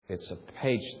It's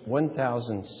page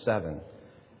 1007.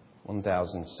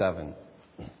 1007.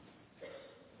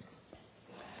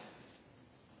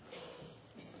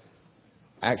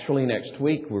 Actually, next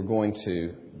week we're going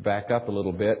to back up a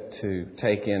little bit to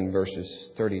take in verses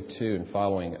 32 and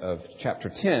following of chapter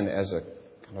 10 as a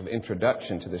kind of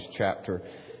introduction to this chapter.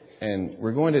 And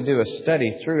we're going to do a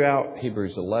study throughout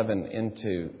Hebrews 11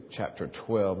 into chapter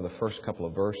 12, the first couple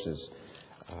of verses,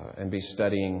 and be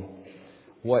studying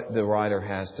what the writer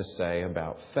has to say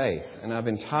about faith. And I've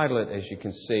entitled it, as you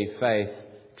can see, Faith,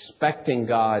 Expecting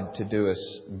God to Do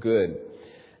Us Good,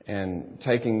 and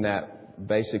taking that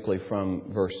basically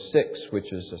from verse 6,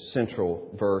 which is a central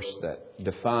verse that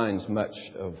defines much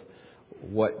of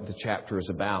what the chapter is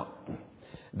about.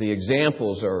 The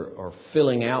examples are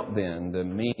filling out then the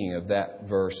meaning of that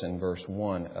verse in verse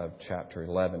 1 of chapter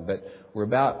 11. But we're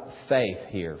about faith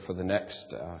here for the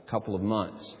next couple of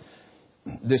months.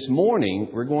 This morning,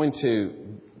 we're going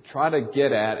to try to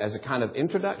get at, as a kind of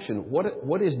introduction,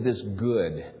 what is this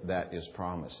good that is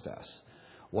promised us?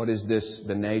 What is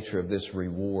the nature of this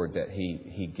reward that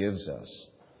He gives us?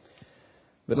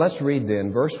 But let's read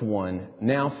then verse 1.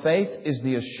 Now faith is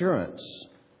the assurance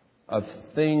of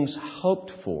things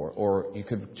hoped for, or you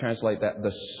could translate that,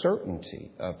 the certainty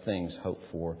of things hoped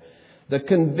for, the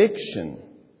conviction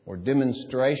or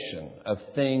demonstration of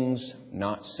things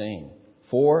not seen.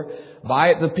 For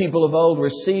by it the people of old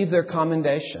received their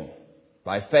commendation.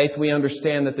 By faith we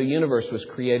understand that the universe was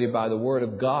created by the Word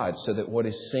of God, so that what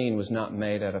is seen was not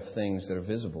made out of things that are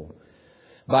visible.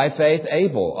 By faith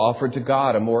Abel offered to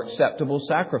God a more acceptable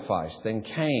sacrifice than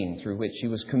Cain, through which he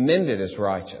was commended as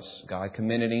righteous. God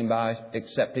commended him by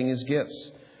accepting his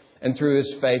gifts. And through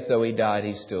his faith, though he died,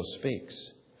 he still speaks.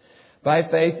 By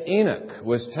faith Enoch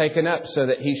was taken up so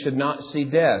that he should not see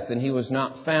death, and he was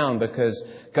not found because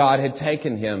God had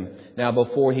taken him. Now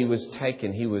before he was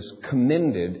taken, he was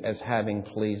commended as having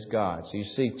pleased God. So you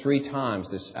see 3 times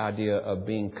this idea of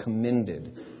being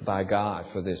commended by God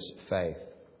for this faith.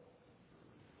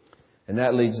 And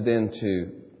that leads then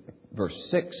to verse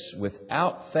 6.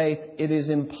 Without faith, it is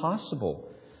impossible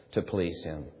to please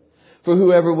Him. For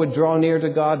whoever would draw near to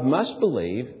God must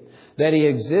believe that He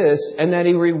exists and that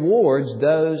He rewards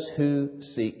those who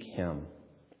seek Him.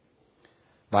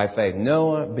 By faith,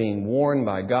 Noah, being warned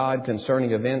by God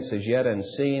concerning events as yet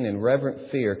unseen, in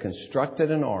reverent fear, constructed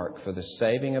an ark for the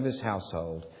saving of his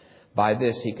household. By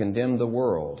this he condemned the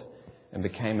world and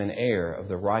became an heir of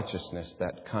the righteousness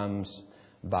that comes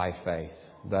by faith.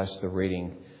 Thus the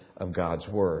reading of God's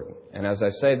Word. And as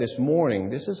I say this morning,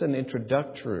 this is an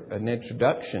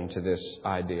introduction to this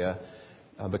idea.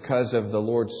 Because of the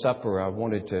Lord's Supper, I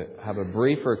wanted to have a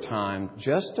briefer time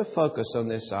just to focus on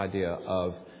this idea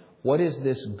of what is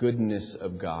this goodness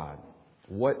of God?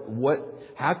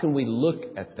 How can we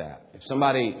look at that? If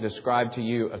somebody described to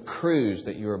you a cruise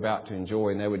that you're about to enjoy,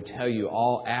 and they would tell you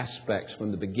all aspects from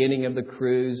the beginning of the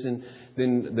cruise and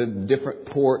then the different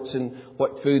ports and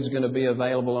what food's going to be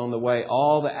available on the way,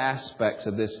 all the aspects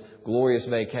of this glorious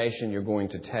vacation you're going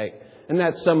to take. And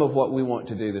that's some of what we want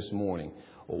to do this morning.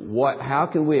 How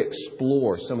can we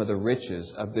explore some of the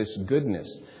riches of this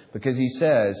goodness? Because He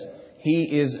says He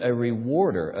is a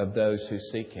rewarder of those who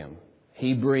seek Him.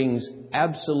 He brings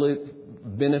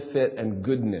absolute benefit and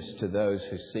goodness to those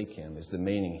who seek Him, is the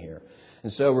meaning here.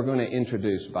 And so we're going to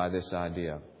introduce by this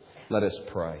idea. Let us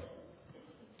pray.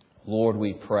 Lord,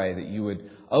 we pray that You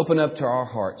would open up to our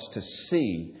hearts to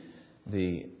see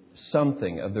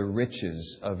something of the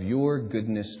riches of Your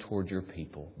goodness toward Your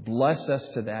people. Bless us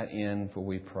to that end, for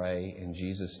we pray in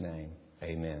Jesus' name.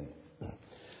 Amen.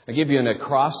 I'll give you an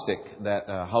acrostic that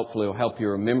hopefully will help you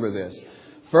remember this.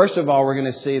 First of all, we're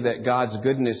going to see that God's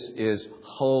goodness is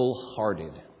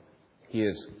wholehearted. He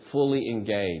is fully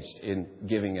engaged in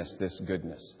giving us this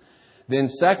goodness. Then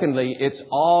secondly, it's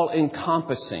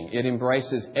all-encompassing. It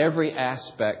embraces every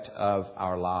aspect of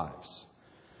our lives.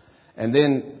 And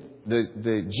then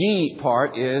the G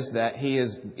part is that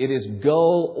it is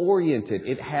goal-oriented.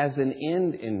 It has an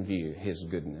end in view, His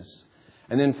goodness.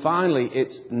 And then finally,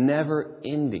 it's never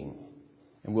ending.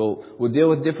 And we'll deal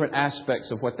with different aspects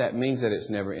of what that means, that it's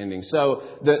never ending. So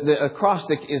the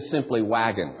acrostic is simply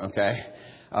wagon, okay?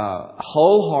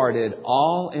 Wholehearted,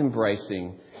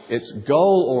 all-embracing. It's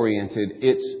goal-oriented.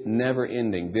 It's never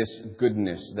ending. This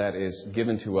goodness that is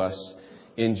given to us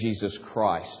in Jesus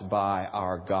Christ by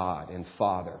our God and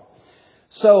Father.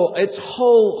 So it's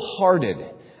wholehearted.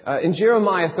 In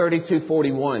Jeremiah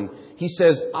 32:41, He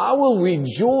says, I will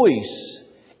rejoice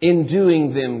in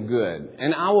doing them good,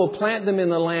 and I will plant them in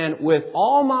the land with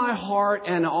all my heart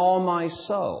and all my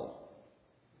soul.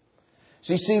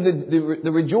 So you see,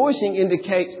 the rejoicing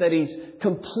indicates that He's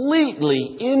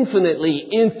completely, infinitely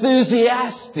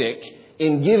enthusiastic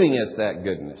in giving us that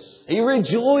goodness. He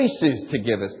rejoices to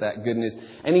give us that goodness.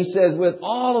 And He says, with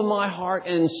all of my heart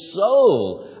and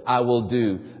soul, I will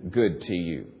do good to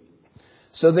you.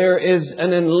 So there is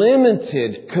an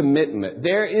unlimited commitment.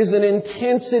 There is an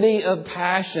intensity of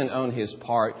passion on His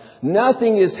part.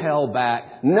 Nothing is held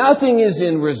back. Nothing is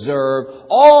in reserve.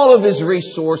 All of His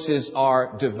resources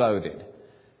are devoted.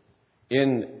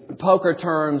 In poker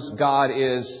terms, God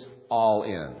is all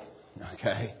in.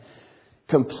 Okay?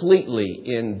 Completely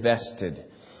invested.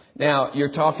 Now,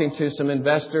 you're talking to some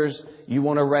investors. You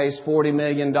want to raise $40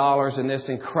 million, and this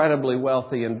incredibly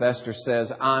wealthy investor says,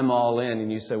 I'm all in.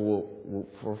 And you say, well,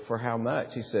 for how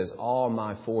much? He says, all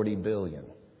my $40 billion.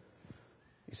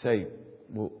 You say,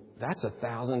 well, that's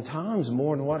 1,000 times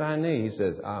more than what I need. He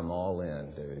says, I'm all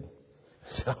in, dude.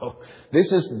 So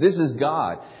this is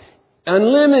God.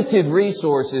 Unlimited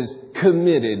resources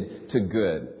committed to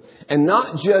good. And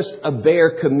not just a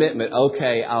bare commitment,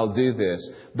 okay, I'll do this.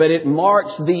 But it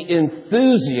marks the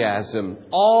enthusiasm,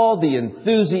 all the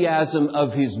enthusiasm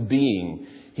of His being.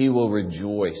 He will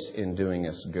rejoice in doing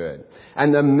us good.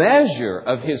 And the measure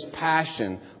of His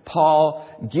passion, Paul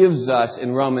gives us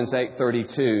in Romans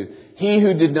 8:32. He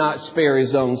who did not spare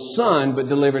His own Son, but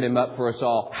delivered Him up for us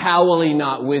all, how will He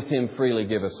not with Him freely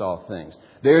give us all things?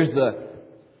 There's the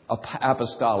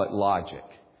apostolic logic.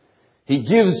 He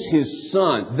gives His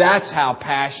Son. That's how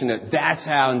passionate, that's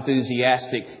how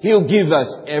enthusiastic. He'll give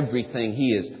us everything.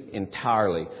 He is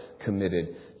entirely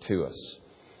committed to us.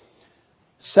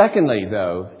 Secondly,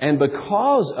 though, and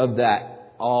because of that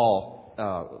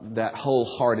that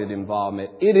wholehearted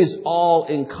involvement, it is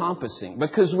all-encompassing.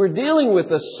 Because we're dealing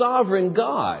with a sovereign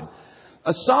God.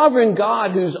 A sovereign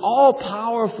God who's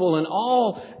all-powerful and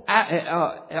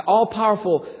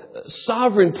all-powerful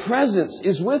sovereign presence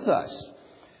is with us.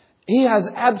 He has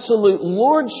absolute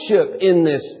lordship in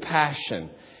this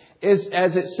passion.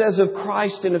 As it says of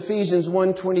Christ in Ephesians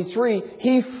 1:23,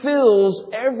 He fills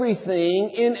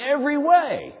everything in every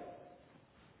way.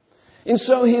 And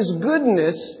so His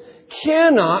goodness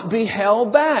cannot be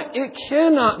held back. It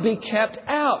cannot be kept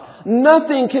out.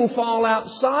 Nothing can fall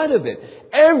outside of it.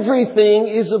 Everything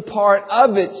is a part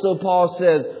of it. So Paul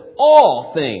says,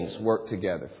 all things work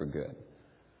together for good.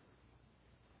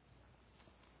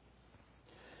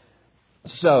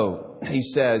 So, he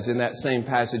says in that same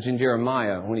passage in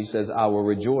Jeremiah, when he says, I will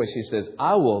rejoice, he says,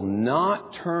 I will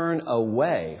not turn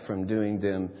away from doing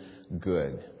them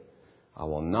good. I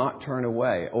will not turn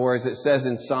away. Or as it says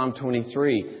in Psalm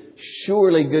 23,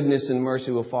 surely goodness and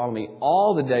mercy will follow me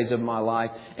all the days of my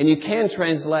life. And you can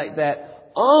translate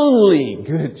that, only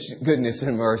goodness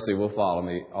and mercy will follow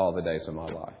me all the days of my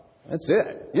life. That's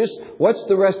it. Just, what's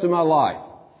the rest of my life?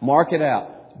 Mark it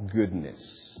out.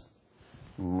 Goodness.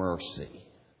 Mercy.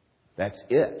 That's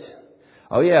it.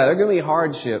 Oh yeah, there are going to be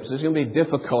hardships. There's going to be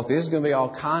difficulty. There's going to be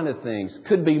all kind of things.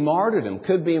 Could be martyrdom.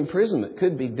 Could be imprisonment.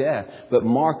 Could be death. But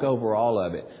mark over all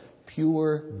of it.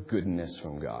 Pure goodness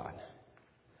from God.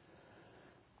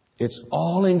 It's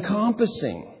all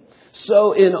encompassing.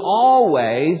 So in all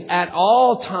ways, at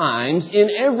all times, in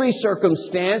every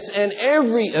circumstance and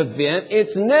every event,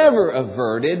 it's never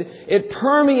averted. It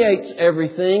permeates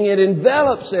everything. It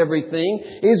envelops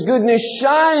everything. His goodness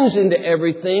shines into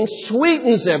everything,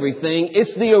 sweetens everything.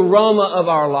 It's the aroma of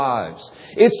our lives.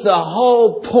 It's the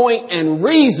whole point and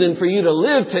reason for you to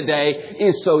live today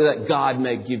is so that God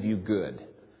may give you good.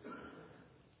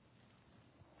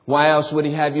 Why else would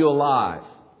He have you alive?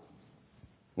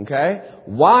 Okay?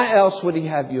 Why else would He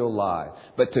have you alive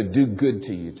but to do good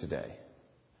to you today?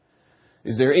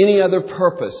 Is there any other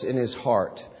purpose in His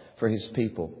heart for His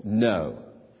people? No.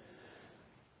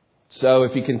 So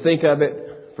if you can think of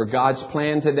it, for God's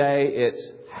plan today, it's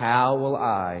how will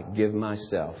I give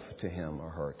myself to him or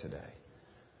her today?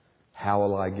 How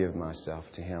will I give myself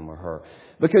to him or her?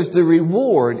 Because the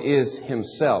reward is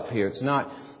Himself here. It's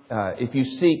not, if you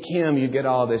seek Him, you get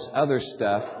all this other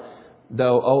stuff.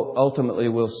 Though ultimately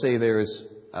we'll see there is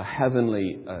a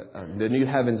heavenly, the new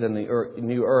heavens and the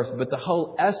new earth. But the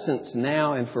whole essence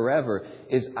now and forever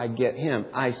is I get Him.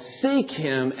 I seek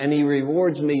Him and He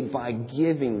rewards me by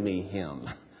giving me Him.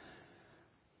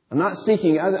 I'm not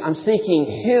seeking other, I'm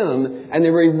seeking Him, and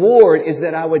the reward is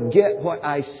that I would get what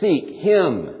I seek,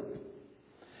 Him.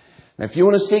 Now if you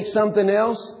want to seek something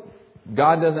else,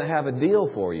 God doesn't have a deal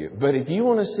for you. But if you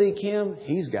want to seek Him,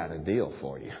 He's got a deal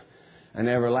for you. An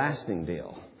everlasting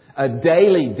deal. A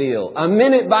daily deal. A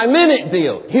minute by minute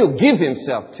deal. He'll give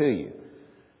Himself to you.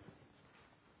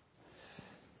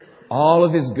 All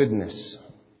of His goodness.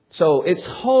 So it's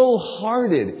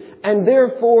wholehearted, And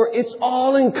therefore, it's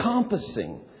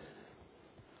all-encompassing.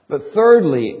 But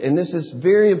thirdly, and this is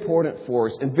very important for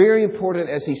us, and very important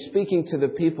as he's speaking to the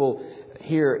people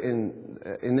here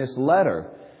in this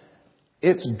letter,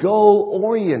 it's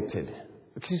goal-oriented.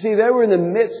 Because you see, they were in the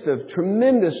midst of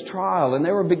tremendous trial, and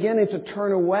they were beginning to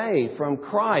turn away from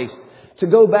Christ to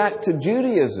go back to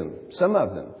Judaism, some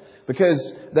of them,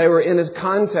 because they were in a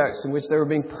context in which they were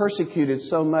being persecuted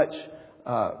so much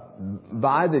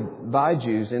by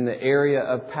Jews in the area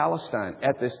of Palestine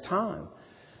at this time.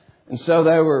 And so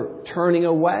they were turning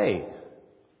away.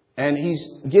 And he's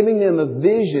giving them a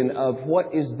vision of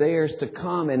what is theirs to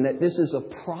come, and that this is a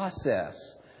process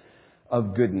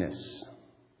of goodness.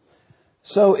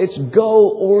 So it's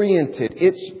goal-oriented.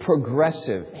 It's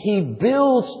progressive. He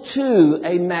builds to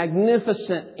a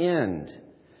magnificent end.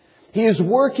 He is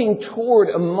working toward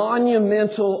a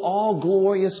monumental,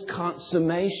 all-glorious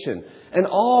consummation. And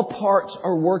all parts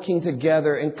are working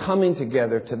together and coming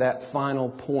together to that final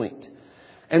point.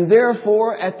 And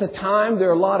therefore, at the time, there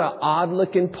are a lot of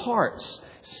odd-looking parts,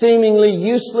 seemingly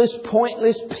useless,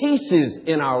 pointless pieces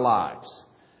in our lives.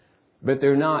 But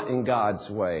they're not in God's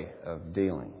way of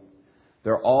dealing.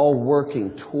 They're all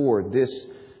working toward this,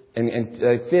 and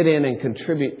they fit in and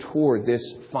contribute toward this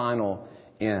final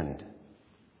end.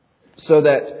 So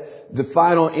that the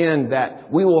final end,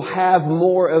 that we will have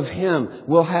more of Him.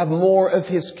 We'll have more of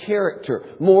His character,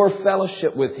 more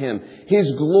fellowship with Him. His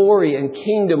glory and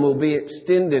kingdom will be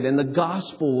extended, and the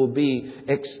gospel will be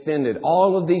extended.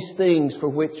 All of these things for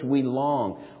which we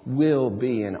long will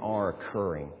be and are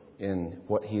occurring in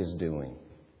what He is doing.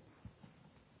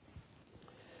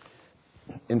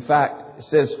 In fact, it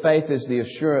says faith is the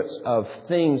assurance of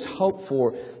things hoped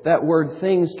for. That word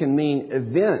things can mean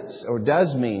events, or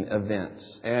does mean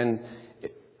events. And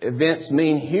events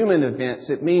mean human events.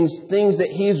 It means things that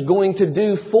He is going to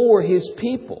do for His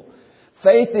people.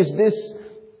 Faith is this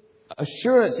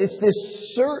assurance. It's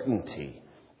this certainty.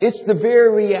 It's the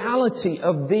very reality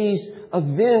of these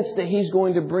events that He's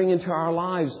going to bring into our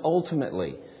lives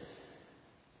ultimately,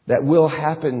 that will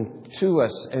happen to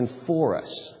us and for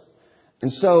us.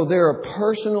 And so there are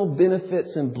personal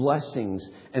benefits and blessings,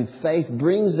 and faith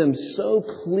brings them so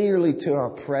clearly to our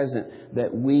present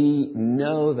that we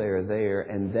know they're there,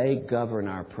 and they govern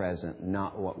our present,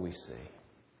 not what we see.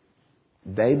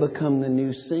 They become the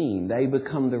new scene. They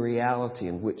become the reality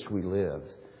in which we live,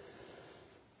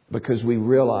 because we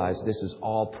realize this is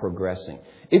all progressing.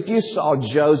 If you saw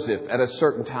Joseph at a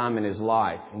certain time in his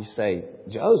life, and you say,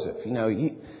 Joseph,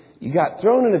 you got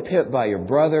thrown in a pit by your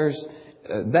brothers.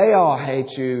 They all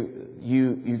hate you.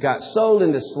 You got sold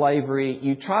into slavery.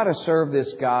 You try to serve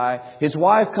this guy. His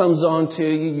wife comes on to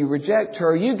you. You reject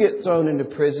her. You get thrown into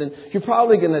prison. You're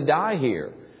probably going to die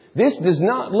here. This does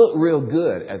not look real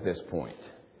good at this point.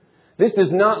 This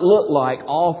does not look like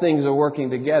all things are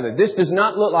working together. This does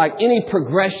not look like any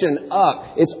progression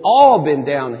up. It's all been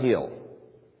downhill.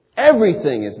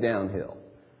 Everything is downhill.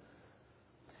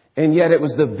 And yet it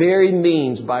was the very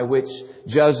means by which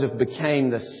Joseph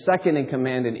became the second in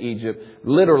command in Egypt,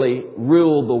 literally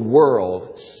ruled the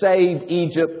world, saved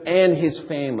Egypt and his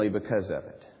family because of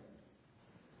it.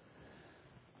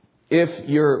 If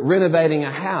you're renovating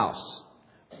a house,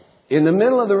 in the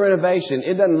middle of the renovation,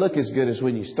 it doesn't look as good as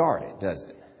when you started, does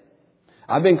it?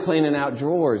 I've been cleaning out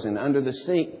drawers and under the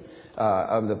sink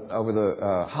over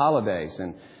the holidays,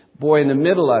 and boy, in the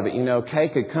middle of it, Kay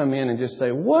could come in and just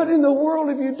say, "What in the world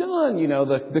have you done?"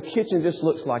 The kitchen just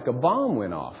looks like a bomb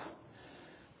went off.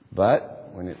 But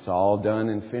when it's all done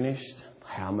and finished,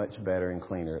 how much better and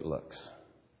cleaner it looks.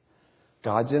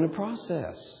 God's in a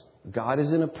process. God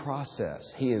is in a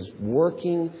process. He is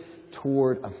working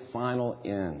toward a final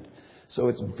end. So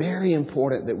it's very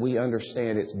important that we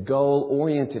understand it's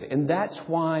goal-oriented. And that's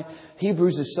why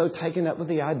Hebrews is so taken up with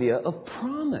the idea of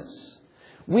promise.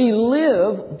 We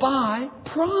live by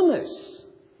promise.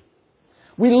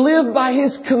 We live by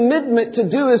His commitment to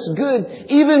do us good,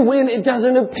 even when it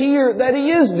doesn't appear that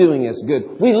He is doing us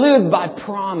good. We live by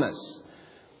promise.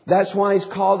 That's why He's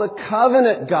called a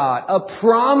covenant God, a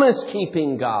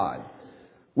promise-keeping God.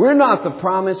 We're not the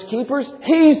promise keepers.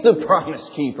 He's the promise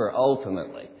keeper,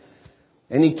 ultimately.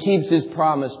 And He keeps His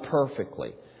promise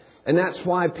perfectly. And that's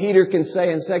why Peter can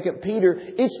say in 2 Peter,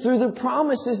 it's through the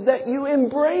promises that you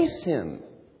embrace Him.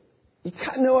 You've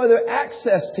got no other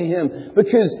access to Him,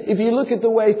 because if you look at the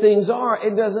way things are,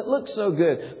 it doesn't look so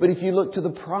good. But if you look to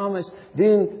the promise,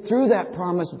 then through that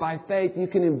promise by faith, you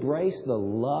can embrace the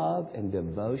love and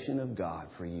devotion of God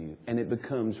for you. And it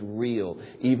becomes real,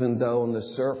 even though on the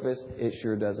surface it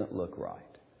sure doesn't look right.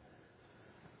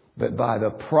 But by the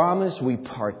promise, we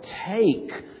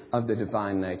partake of the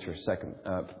divine nature,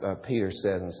 Peter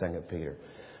says in 2 Peter.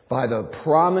 By the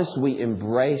promise, we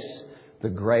embrace the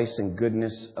grace and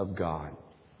goodness of God.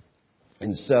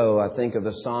 And so I think of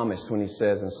the psalmist when he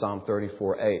says in Psalm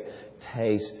 34:8,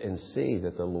 taste and see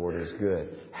that the Lord is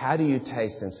good. How do you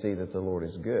taste and see that the Lord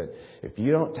is good? If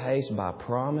you don't taste by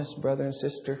promise, brother and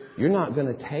sister, you're not going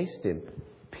to taste Him,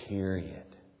 period.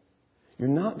 You're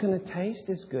not going to taste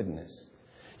His goodness.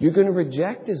 You're going to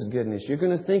reject His goodness. You're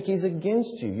going to think He's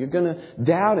against you. You're going to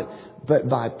doubt it. But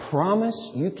by promise,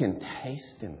 you can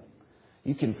taste Him.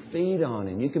 You can feed on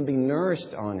Him. You can be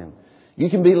nourished on Him.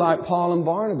 You can be like Paul and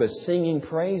Barnabas, singing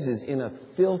praises in a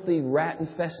filthy,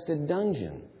 rat-infested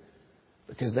dungeon.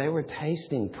 Because they were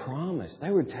tasting promise.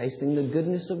 They were tasting the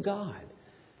goodness of God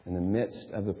in the midst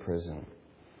of the prison.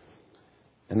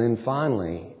 And then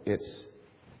finally, it's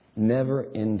never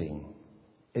ending.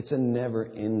 It's a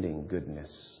never-ending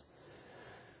goodness.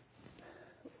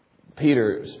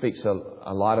 Peter speaks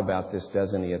a lot about this,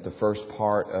 doesn't he, at the first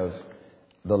part of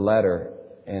the letter.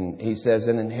 And he says,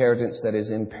 an inheritance that is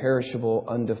imperishable,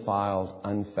 undefiled,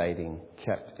 unfading,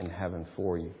 kept in heaven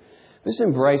for you. This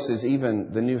embraces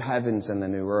even the new heavens and the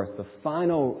new earth, the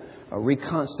final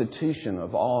reconstitution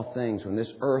of all things when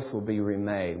this earth will be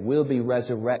remade. We'll be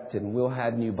resurrected and we'll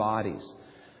have new bodies.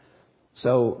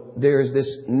 So there is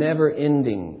this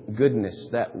never-ending goodness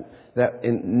that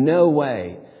in no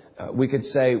way we could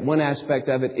say one aspect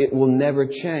of it, it will never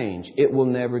change. It will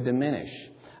never diminish.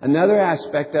 Another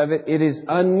aspect of it, it is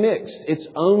unmixed. It's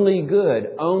only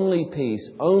good, only peace,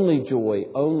 only joy,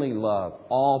 only love.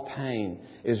 All pain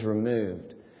is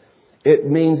removed. It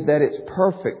means that it's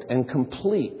perfect and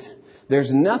complete.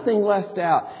 There's nothing left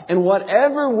out. And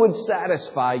whatever would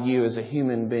satisfy you as a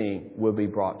human being will be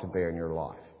brought to bear in your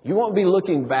life. You won't be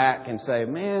looking back and say,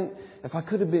 man, if I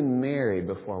could have been married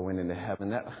before I went into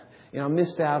heaven, I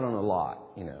missed out on a lot,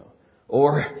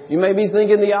 Or you may be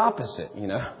thinking the opposite,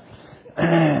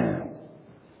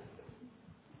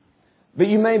 But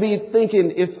you may be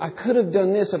thinking, if I could have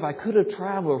done this, if I could have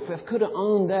traveled, if I could have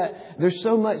owned that, there's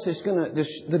so much that's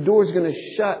the door's going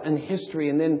to shut in history,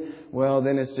 and then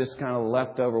it's just kind of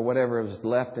left over, whatever is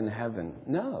left in heaven.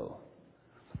 No.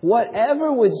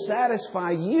 Whatever would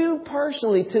satisfy you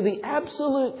personally to the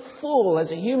absolute full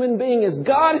as a human being, as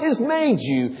God has made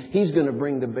you, He's going to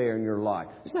bring to bear in your life.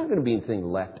 There's not going to be anything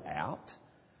left out.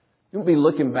 You won't be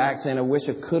looking back saying, I wish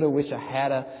I could have, wish I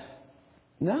had a...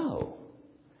 No.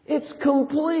 It's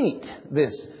complete,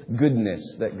 this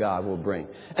goodness that God will bring.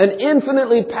 An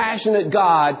infinitely passionate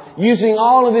God using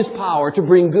all of His power to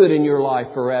bring good in your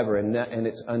life forever. And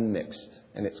it's unmixed,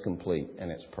 and it's complete, and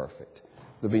it's perfect.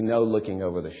 There'll be no looking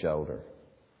over the shoulder.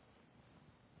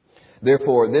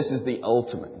 Therefore, this is the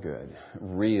ultimate good,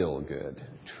 real good,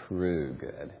 true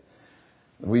good.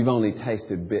 We've only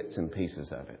tasted bits and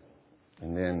pieces of it.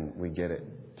 And then we get it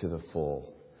to the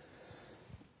full.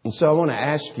 And so I want to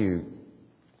ask you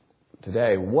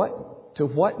today, to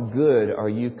what good are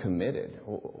you committed?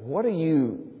 What are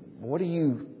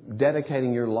you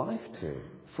dedicating your life to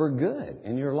for good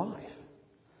in your life?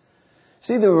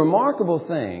 See, the remarkable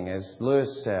thing, as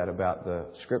Lewis said about the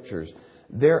Scriptures,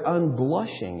 they're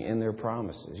unblushing in their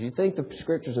promises. You think the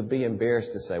Scriptures would be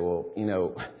embarrassed to say, well,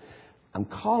 I'm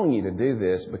calling you to do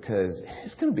this because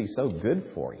it's going to be so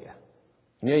good for you.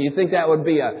 You think that would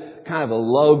be a kind of a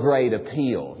low-grade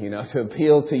appeal, to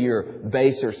appeal to your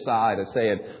baser side of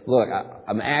saying, look,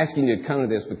 I'm asking you to come to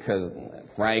this because,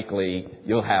 frankly,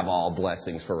 you'll have all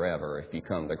blessings forever if you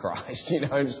come to Christ.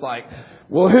 Just like,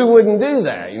 well, who wouldn't do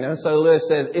that? So Lewis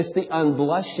said, it's the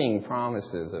unblushing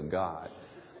promises of God.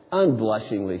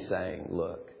 Unblushingly saying,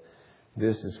 look,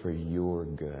 this is for your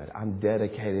good. I'm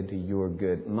dedicated to your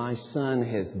good. My Son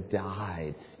has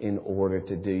died in order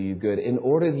to do you good, in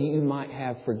order that you might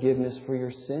have forgiveness for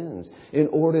your sins, in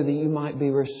order that you might be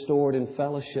restored in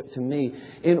fellowship to me,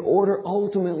 in order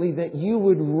ultimately that you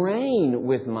would reign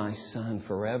with my Son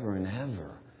forever and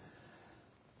ever.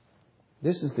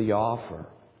 This is the offer.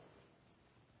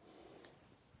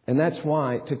 And that's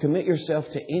why to commit yourself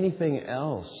to anything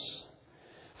else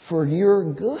for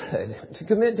your good, to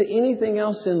commit to anything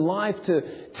else in life, to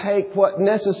take what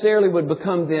necessarily would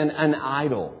become then an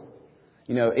idol,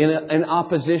 in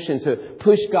opposition, to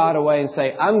push God away and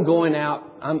say, I'm going out,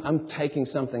 I'm taking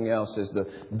something else as the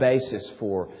basis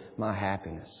for my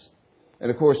happiness. And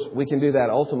of course, we can do that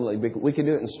ultimately. We can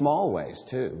do it in small ways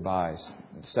too, by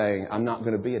saying, I'm not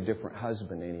going to be a different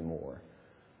husband anymore.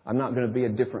 I'm not going to be a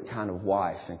different kind of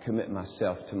wife and commit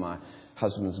myself to my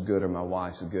husband's good or my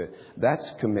wife's good.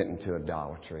 That's committing to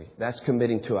idolatry. That's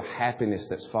committing to a happiness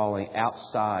that's falling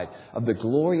outside of the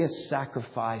glorious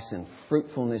sacrifice and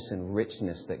fruitfulness and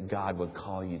richness that God would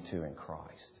call you to in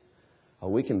Christ.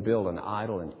 We can build an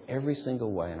idol in every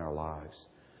single way in our lives.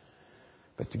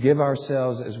 But to give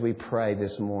ourselves, as we pray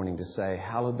this morning, to say,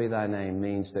 hallowed be thy name,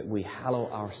 means that we hallow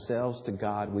ourselves to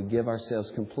God. We give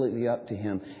ourselves completely up to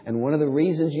Him. And one of the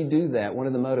reasons you do that, one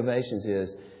of the motivations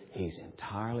is, He's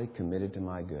entirely committed to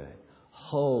my good.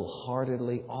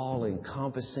 Wholeheartedly,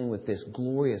 all-encompassing with this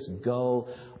glorious goal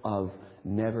of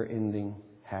never-ending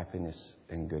happiness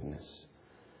and goodness.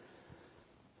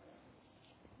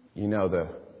 You know the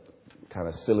kind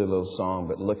of silly little song,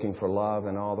 but looking for love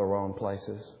in all the wrong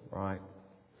places, right?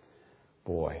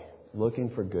 Boy,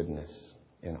 looking for goodness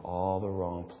in all the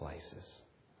wrong places.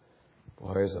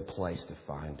 Boy, there's a place to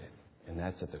find it, and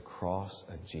that's at the cross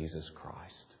of Jesus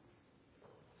Christ.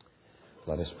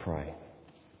 Let us pray.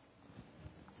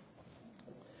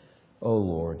 Oh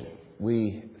Lord,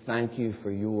 we thank You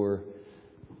for Your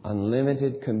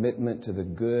unlimited commitment to the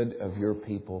good of Your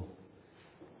people.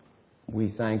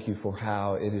 We thank You for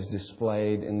how it is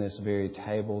displayed in this very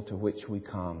table to which we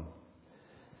come.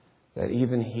 That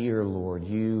even here, Lord,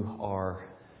 You are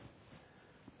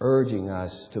urging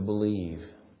us to believe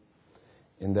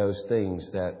in those things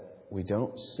that we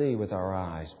don't see with our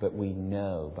eyes, but we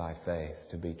know by faith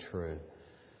to be true.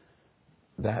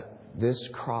 That this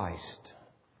Christ,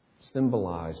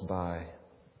 symbolized by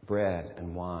bread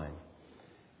and wine,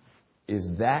 is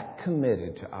that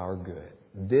committed to our good.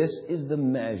 This is the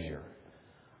measure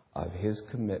of His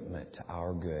commitment to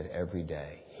our good every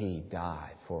day. He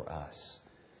died for us.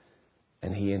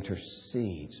 And He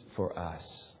intercedes for us.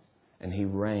 And He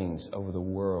reigns over the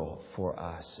world for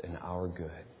us in our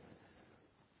good.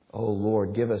 Oh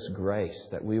Lord, give us grace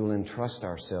that we will entrust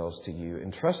ourselves to You.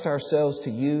 Entrust ourselves to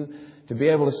You to be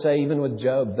able to say, even with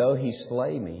Job, though he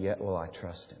slay me, yet will I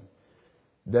trust Him.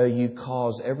 Though You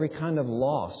cause every kind of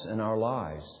loss in our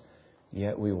lives,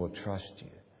 yet we will trust You.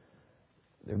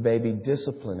 There may be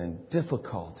discipline and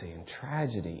difficulty and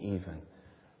tragedy even,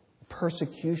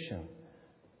 persecution.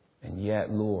 And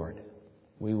yet, Lord,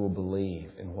 we will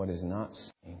believe in what is not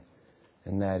seen,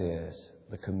 and that is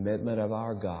the commitment of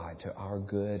our God to our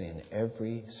good in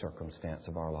every circumstance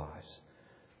of our lives.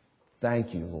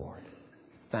 Thank You, Lord.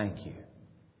 Thank You.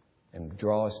 And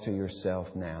draw us to Yourself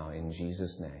now in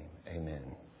Jesus' name. Amen.